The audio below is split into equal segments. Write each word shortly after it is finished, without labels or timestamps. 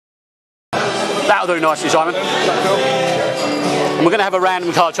That'll do nicely, Simon. And we're going to have a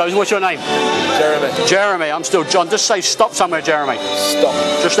random card chosen. What's your name? Jeremy. Jeremy, I'm still John. Just say stop somewhere, Jeremy. Stop.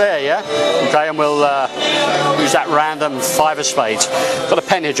 Just there, yeah? Okay, and we'll use that random 5 of spades. Got a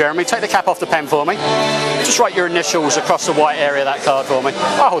pen here, Jeremy. Take the cap off the pen for me. Just write your initials across the white area of that card for me.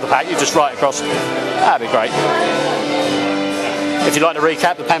 I'll hold the pack, you just write across. That'd be great. If you'd like to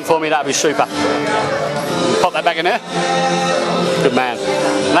recap the pen for me, that'd be super. Pop that back in there. Good man.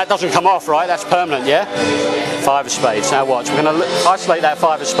 And that doesn't come off, right? That's permanent, yeah? 5 of spades. Now watch, we're going to isolate that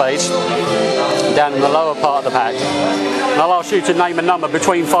 5 of spades down in the lower part of the pack. And I'll ask you to name a number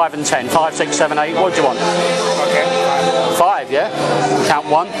between 5 and 10. 5, 6, 7, 8. What do you want? Okay. 5, yeah? Count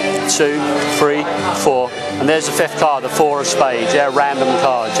 1, 2, 3, 4. And there's the 5th card, the 4 of spades, yeah? Random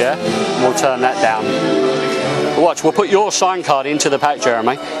cards, yeah? And we'll turn that down. Watch, we'll put your sign card into the pack,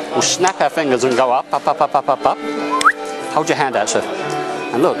 Jeremy. We'll snap our fingers and go up, up, up, up, up, up, up. Hold your hand out, sir.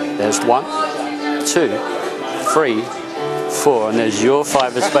 And look, there's 1, 2, 3, 4, and there's your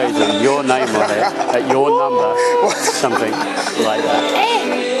 5 of spades and your name on it, at your number, something like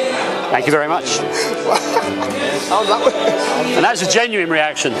that. Thank you very much. How's that? And that's a genuine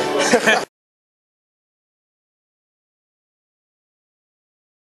reaction.